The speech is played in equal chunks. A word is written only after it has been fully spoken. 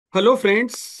Hello,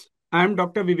 friends. I am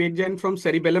Dr. Vivek Jain from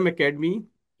Cerebellum Academy.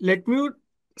 Let me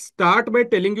start by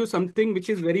telling you something which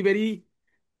is very, very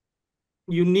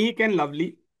unique and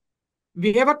lovely.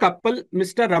 We have a couple,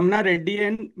 Mr. Ramana Reddy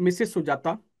and Mrs.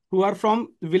 Sujata, who are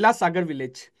from Vilasagar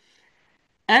village.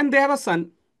 And they have a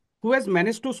son who has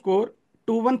managed to score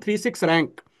 2136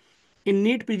 rank in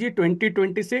NEET PG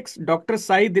 2026. Dr.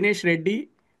 Sai Dinesh Reddy,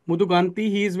 Muduganti,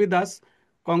 he is with us.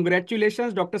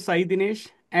 Congratulations, Dr. Sai Dinesh,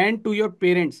 and to your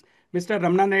parents, Mr.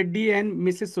 Ramana Reddy and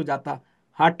Mrs. Sujata.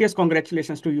 Heartiest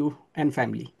congratulations to you and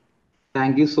family.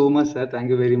 Thank you so much, sir. Thank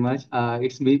you very much.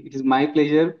 It is my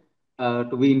pleasure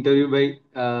to be interviewed by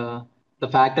the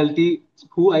faculty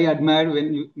who I admired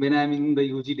when I'm in the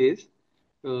UG days.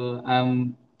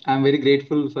 I'm very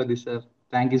grateful for this, sir.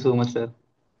 Thank you so much, sir.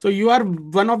 So you are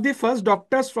one of the first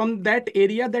doctors from that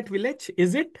area, that village,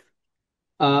 is it?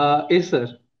 Yes,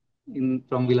 sir. In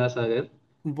from Vilasagar.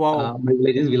 Wow. My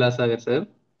village is Vilasagar, sir.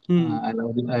 Hmm. I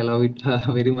love it. I love it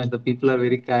very much. The people are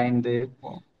very kind there.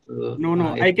 Wow. So, No,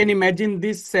 no, yes, I can imagine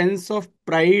this sense of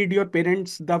pride your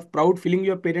parents, the proud feeling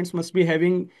your parents must be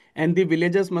having, and the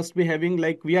villagers must be having,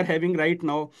 like we are having right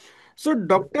now. So,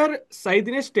 Dr.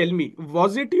 Saidinesh, tell me,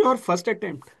 was it your first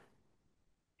attempt?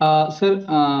 Sir,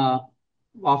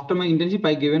 after my internship,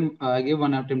 I gave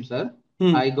one attempt, sir.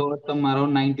 Hmm. I got some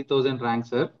around 90,000 rank,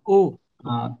 sir. Oh,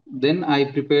 Then I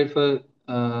prepared for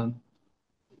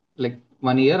like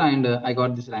 1 year and I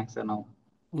got this rank, sir, now.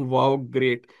 wow,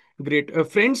 great, great.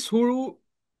 Friends,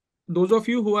 those of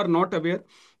you who are not aware,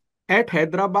 at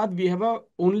Hyderabad, we have a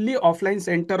only offline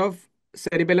center of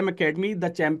Cerebellum Academy, the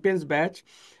Champions Batch.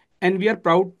 And we are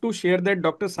proud to share that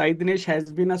Dr. Sai Dinesh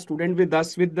has been a student with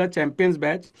us with the Champions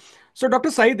Batch. So,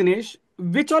 Dr. Sai Dinesh,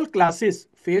 which all classes,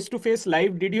 face to face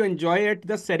live, did you enjoy at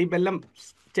the Cerebellum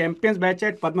Champions Batch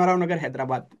at Padma Rao Nagar,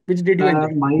 Hyderabad? Which did you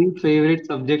enjoy? My favorite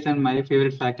subjects and my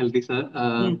favorite faculty, sir.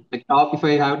 Hmm. Like top, if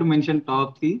I have to mention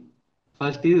top three,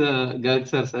 first is Garg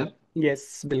sir,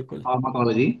 Yes, बिल्कुल.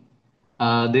 pharmacology.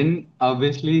 Then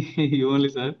obviously you only,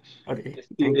 sir, Okay,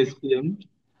 SPO, thank you. SPM.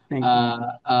 Thank you.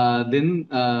 Then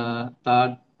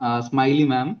third, Smiley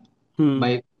ma'am, Hmm.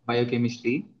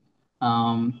 biochemistry.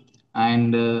 Um,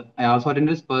 and I also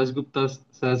attended Spurs Gupta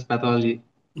sir's pathology.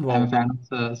 I'm a Wow. fan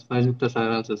of Spurs Gupta sir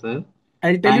also, sir.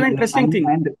 I'll tell you And interesting thing,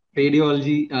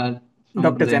 radiology from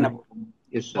Dr. Zainab. Zainab.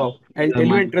 Yes, sir. Wow. These are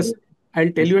my favorite.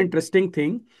 I'll tell Yes, you sir. interesting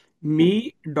thing.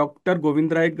 Me, Dr.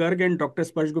 Govind Rai Garg and Dr.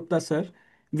 Sparsh Gupta sir,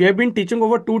 we have been teaching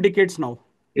over 2 decades now.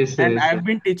 Yes, sir. And Yes, I've sir.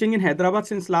 been teaching in Hyderabad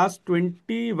since last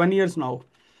 21 years now.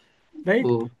 Right?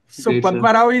 Oh, So great, sir.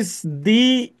 Padma Rao is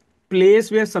the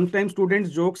place where sometimes students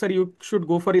jokes are you should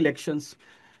go for elections.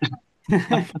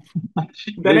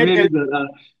 Then I Definitely, tell sir.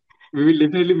 We will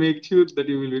definitely make sure that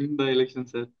you will win the election,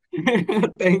 sir.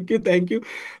 thank you, thank you.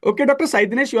 Okay, Dr.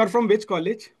 Saidinesh, you are from which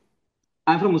college?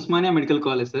 I'm from Usmania Medical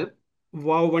College, sir.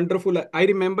 Wow, wonderful. I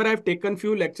remember I've taken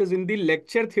few lectures in the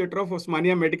lecture theatre of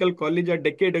Osmania Medical College a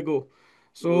decade ago.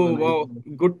 Oh, So, nice. wow,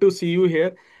 good to see you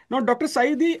here. Now, Dr.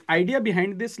 Sai, the idea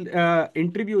behind this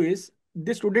interview is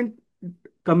the student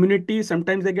community,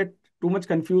 sometimes they get too much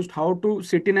confused how to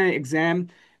sit in an exam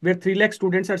where 3 lakh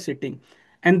students are sitting.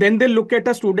 And then they look at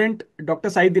a student, Dr.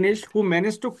 Sai Dinesh, who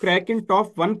managed to crack in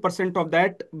top 1% of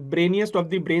that brainiest of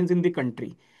the brains in the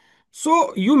country.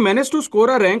 So you managed to score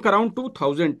a rank around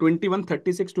 2000,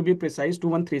 2136 to be precise,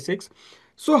 2136.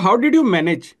 So how did you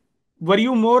manage? Were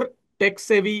you more tech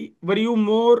savvy? Were you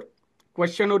more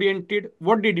question oriented?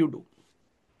 What did you do?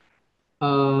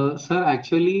 Sir,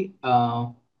 actually,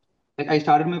 like I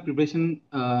started my preparation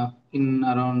in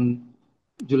around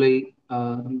July,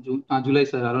 July,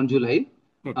 sir, around July.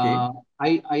 Okay.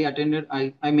 I attended,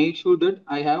 I made sure that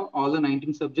I have all the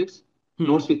 19 subjects Hmm.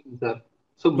 notes with me, sir.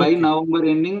 So by Okay. November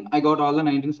ending, I got all the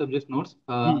 19 subjects notes.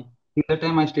 Hmm. In that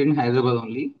time, I stayed in Hyderabad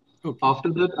only. Okay. After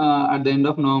that, at the end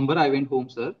of November, I went home,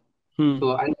 sir. Hmm.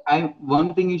 So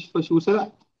one thing is for sure,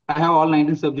 sir, I have all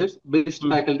 19 subjects, best Hmm.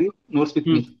 faculty notes with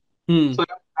Hmm. me. Hmm. So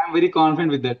I'm very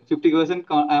confident with that. 50%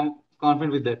 I'm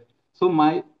confident with that. So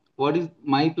what is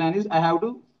my plan is I have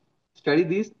to study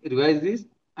this, revise this,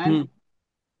 and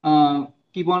Hmm.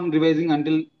 keep on revising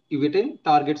until you get a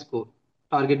target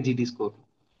GT score.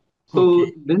 So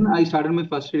Okay. then I started my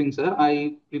first reading, sir.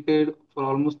 I prepared for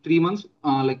almost 3 months,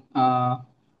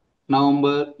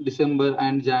 November, December,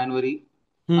 and January.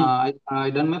 Hmm. I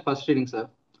done my first reading, sir.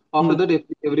 After Hmm. that,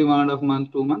 every 1.5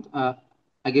 month, 2 months,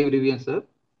 I gave revision, sir.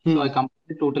 So Hmm. I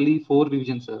completed totally four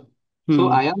revisions, sir. So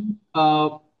Hmm. I am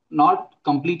not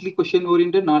completely question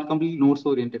oriented, not completely notes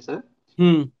oriented, sir.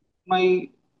 Hmm. My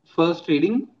first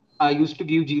reading, I used to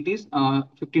give GTs,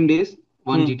 15 days,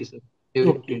 Hmm. one GT, sir,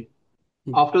 every Okay. 15.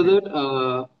 After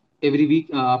that, every week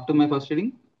after my first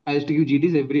reading, I used to give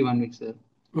GTs every 1 week, sir.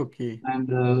 Okay. And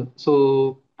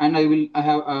and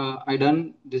I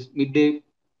done this midday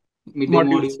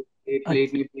module, Modules. late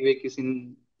night PYQs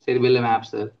in Cerebellum app,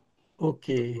 sir.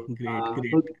 Okay, great,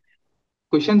 So great.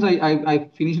 questions I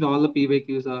finished all the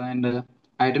PYQs and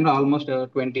I attended almost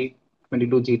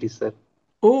 22 GTs, sir.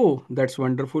 Oh, that's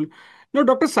wonderful. Now,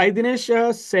 Dr.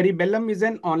 Saidinesh, Cerebellum is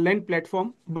an online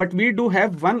platform, but we do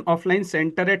have one offline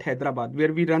center at Hyderabad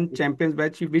where we run Champions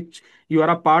Batch, which you are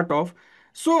a part of.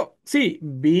 So, see,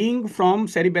 being from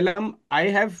Cerebellum,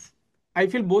 I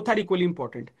feel both are equally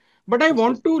important. But I Yes,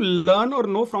 yes. want to learn or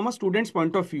know from a student's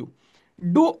point of view.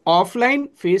 Do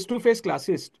offline face-to-face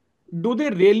classes, do they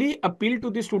really appeal to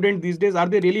the student these days? Are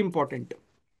they really important?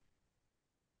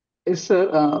 Yes,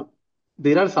 sir.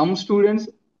 There are some students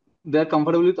they are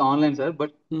comfortable with online, sir.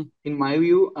 But Hmm, in my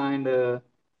view, and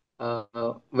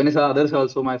when I saw others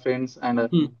also, my friends and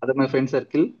hmm, other my friend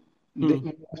circle, hmm,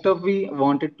 most of we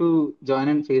wanted to join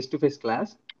in face-to-face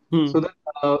class, hmm, so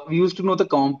that we used to know the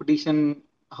competition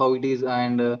how it is,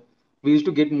 and we used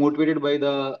to get motivated by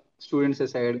the students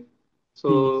aside.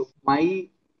 hmm. So my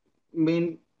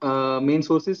main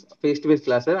source is face-to-face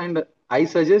class, sir, and I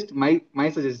suggest my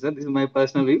suggestion. This is my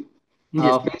personal view.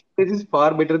 Yes, please. Face-to-face is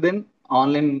far better than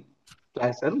online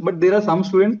class, sir. But there are some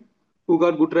students who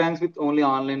got good ranks with only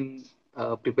online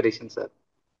preparation, sir.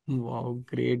 Wow,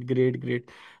 great, great, great.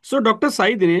 So, Dr.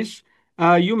 Sai Dinesh,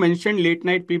 you mentioned late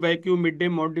night PYQ, midday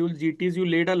modules, GTs, you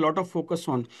laid a lot of focus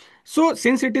on. So,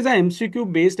 since it is a MCQ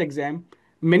based exam,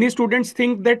 many students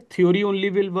think that theory only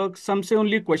will work. Some say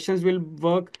only questions will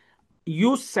work.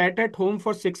 You sat at home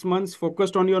for 6 months,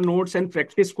 focused on your notes and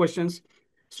practice questions.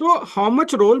 So, how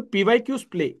much role PYQs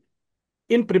play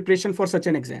in preparation for such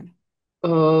an exam?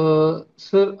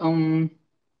 Sir,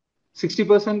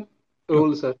 60% Okay.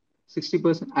 role, sir.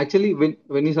 60%. Actually, when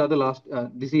we saw the last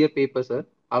this year paper, sir,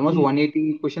 almost Hmm.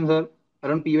 180 questions are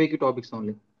around PYQ topics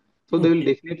only. So they will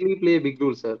Okay. definitely play a big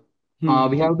role, sir. Hmm.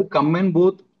 We have to combine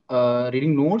both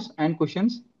reading notes and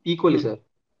questions equally, Hmm. sir.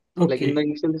 Like in the Okay.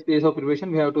 initial stage of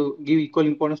preparation, we have to give equal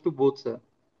importance to both, sir.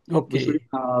 Okay.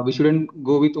 We shouldn't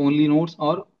go with only notes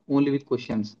or only with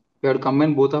questions. We have to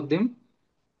combine both of them.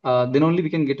 Then only we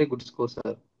can get a good score,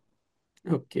 sir.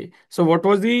 Okay. So, what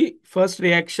was the first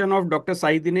reaction of Dr.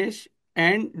 Sai Dinesh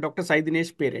and Dr. Sai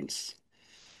Dinesh parents?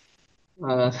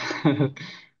 Uh,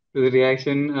 the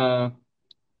reaction,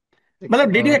 like,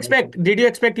 Matlab, did you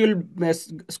expect you'll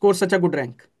score such a good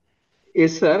rank?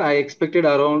 yes, sir. I expected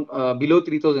around below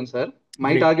 3,000, sir.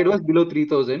 My Great. target was below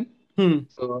 3,000. Hmm.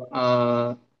 So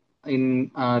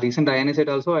in recent INA set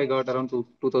also, I got around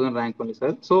 2,000 rank only,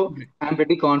 sir. So Great. I'm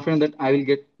pretty confident that I will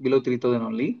get below 3,000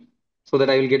 only, so that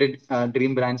I will get a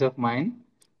dream branch of mine.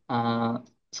 Uh,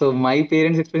 so my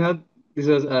parents explained this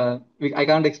was I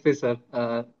can't express, sir.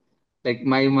 Like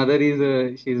my mother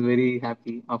is she's very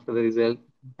happy after the result.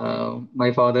 Great.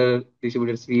 My father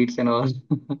distributed sweets and all.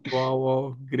 Wow,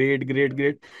 wow. Great, great,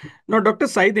 great. Now, Dr.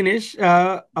 Sai Dinesh,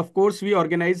 of course, we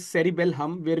organize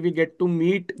Cerebellum where we get to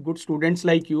meet good students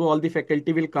like you. All the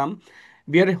faculty will come.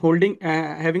 We are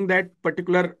having that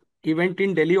particular event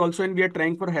in Delhi also, and we are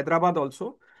trying for Hyderabad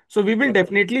also. So, we will Okay,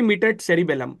 definitely meet at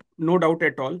Cerebellum, no doubt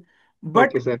at all.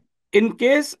 But okay, sir. in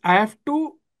case I have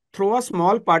to throw a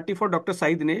small party for Dr.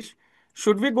 Sai Dinesh,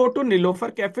 should we go to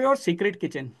Nilofer Cafe or Secret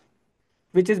Kitchen?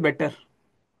 Which is better?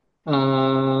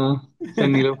 Uh, so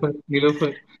Nilofer.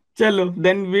 Chalo,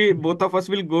 then we both of us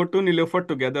will go to Nilofer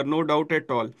together, no doubt at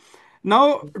all.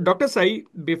 Now, Dr. Sai,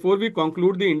 before we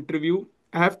conclude the interview,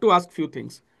 I have to ask few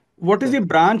things. What is Sir, the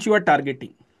branch you are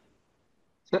targeting?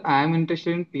 sir, I am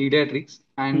interested in pediatrics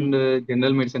and Hmm.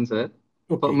 general medicine, sir.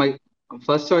 For Okay, my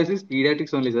first choice is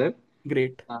pediatrics only, sir.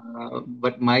 great.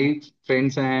 But my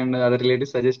friends and other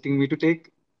relatives suggesting me to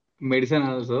take medicine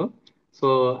also.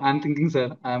 So I'm thinking,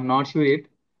 sir. I'm not sure yet,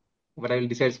 but I will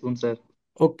decide soon, sir.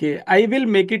 Okay, I will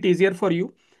make it easier for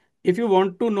you. If you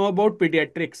want to know about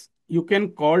pediatrics, you can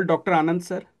call Dr. Anand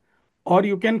sir, or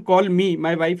you can call me.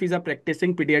 My wife is a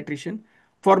practicing pediatrician.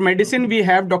 For medicine, Okay. we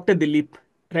have Dr. Dilip,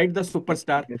 right? The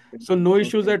superstar. Yes, sir. So, no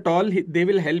issues Okay. at all. They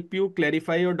will help you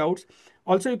clarify your doubts.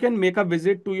 Also, you can make a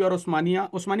visit to your Osmania.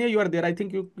 Osmania, you are there. I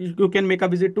think you can make a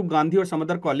visit to Gandhi or some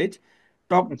other college.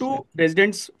 Talk Yes, to sir.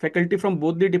 residents, faculty from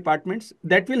both the departments.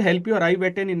 That will help you arrive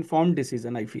at an informed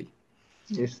decision, I feel.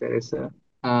 Yes, sir. Yes, sir.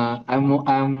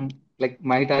 I'm like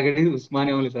my target is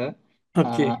Usmania only, sir.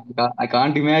 Okay. I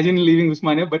can't imagine leaving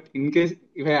Usmania, but in case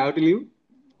if I have to leave,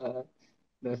 uh,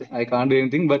 I can't do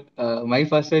anything. But my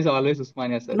first choice is always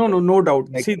Usmania, sir. No, no, no doubt.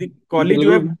 Like See, the in college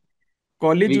Telugu,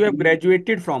 you have we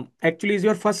graduated from actually is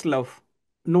your first love.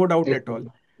 No doubt yes, at sir. all.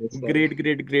 Yes, sir. Great,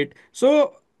 great, great.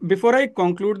 So before I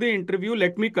conclude the interview,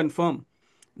 let me confirm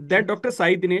that Dr.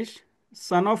 Sai Dinesh,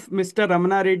 son of Mr.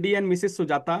 Ramana Reddy and Mrs.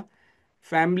 Sujata,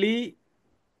 family,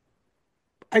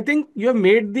 I think you have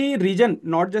made the region,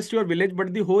 not just your village,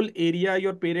 but the whole area,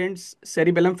 your parents,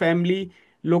 Cerebellum family,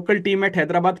 local team at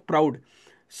Hyderabad proud.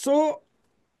 So,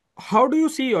 how do you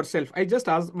see yourself? I just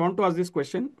want to ask this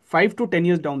question 5 to 10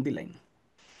 years down the line.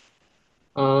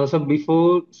 So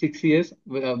before 6 years,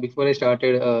 before I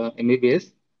started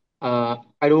MBBS,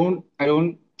 I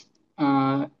don't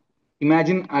uh,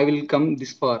 imagine I will come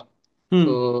this far. Hmm.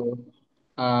 So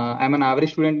I'm an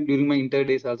average student during my inter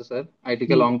days also, sir. I took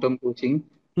a Hmm. long-term coaching.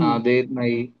 Hmm. There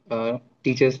my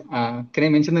teachers. Can I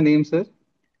mention the name, sir?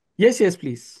 Yes, yes,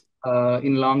 please.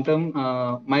 In long term,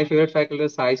 my favorite faculty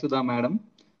is Sai Sudha madam.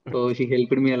 So Okay. she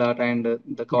helped me a lot, and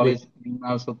the Great. college dean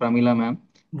also Pramila ma'am.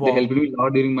 They helped Wow. me a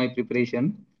lot during my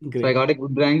preparation. So I Great. got a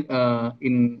good rank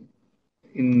in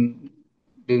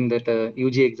during that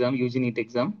UG exam, UG NEET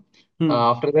exam. Hmm.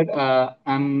 After that,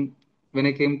 I'm when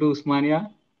I came to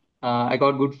Usmania, I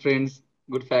got good friends,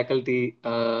 good faculty.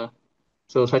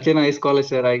 So such a nice college,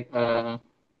 sir.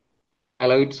 I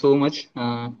love it so much.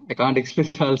 I can't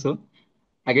express also.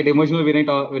 I get emotional when I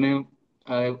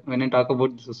talk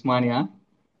about this Usmania.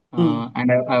 Hmm.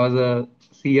 And I was a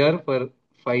seer for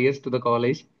 5 years to the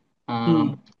college.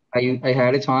 Hmm. I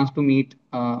had a chance to meet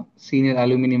senior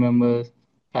alumni members,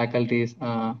 faculties,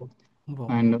 Wow.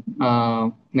 and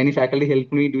many faculty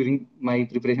helped me during my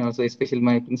preparation also, especially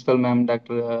my principal ma'am,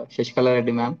 Dr. Shashikala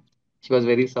Reddy ma'am. She was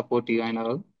very supportive and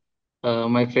all.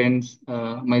 My friends,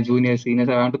 my juniors, seniors,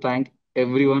 I want to thank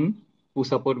everyone who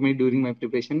support me during my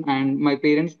preparation and my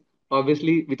parents.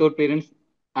 Obviously, without parents,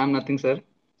 I'm nothing, sir.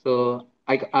 So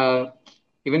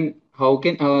even how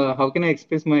can I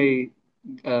express my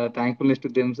thankfulness to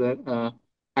them, sir?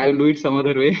 I will do it some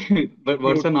other way, but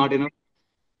words True, are not enough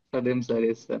for them, sir.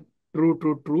 Yes, sir. true,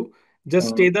 true, true. Just Uh,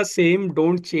 stay the same,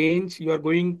 don't change. You are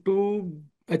going to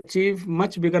achieve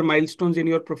much bigger milestones in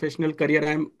your professional career.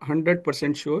 I'm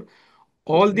 100% sure.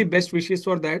 yes, All sir. the best wishes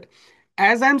for that.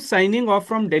 As I'm signing off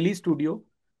from Delhi studio,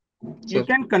 you Sir.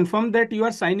 can confirm that you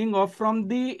are signing off from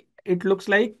the, it looks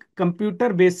like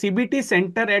computer based CBT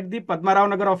center at the Padma Rao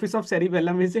Nagar office of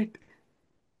Cerebellum, is it?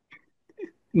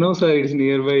 No, sir. It's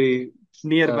nearby.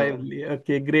 Nearby Uh, only.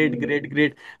 Okay, great, Nearby. great,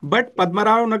 great. But Padma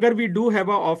Rao Nagar, we do have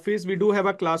a office, we do have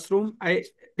a classroom. I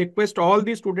request all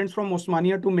the students from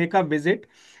Osmania to make a visit.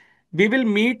 We will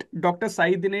meet Dr.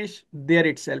 Sai Dinesh there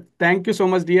itself. Thank you so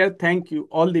much, dear. Thank you.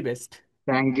 All the best.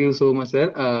 Thank you so much,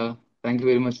 sir. Thank you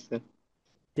very much, sir.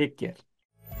 Take care.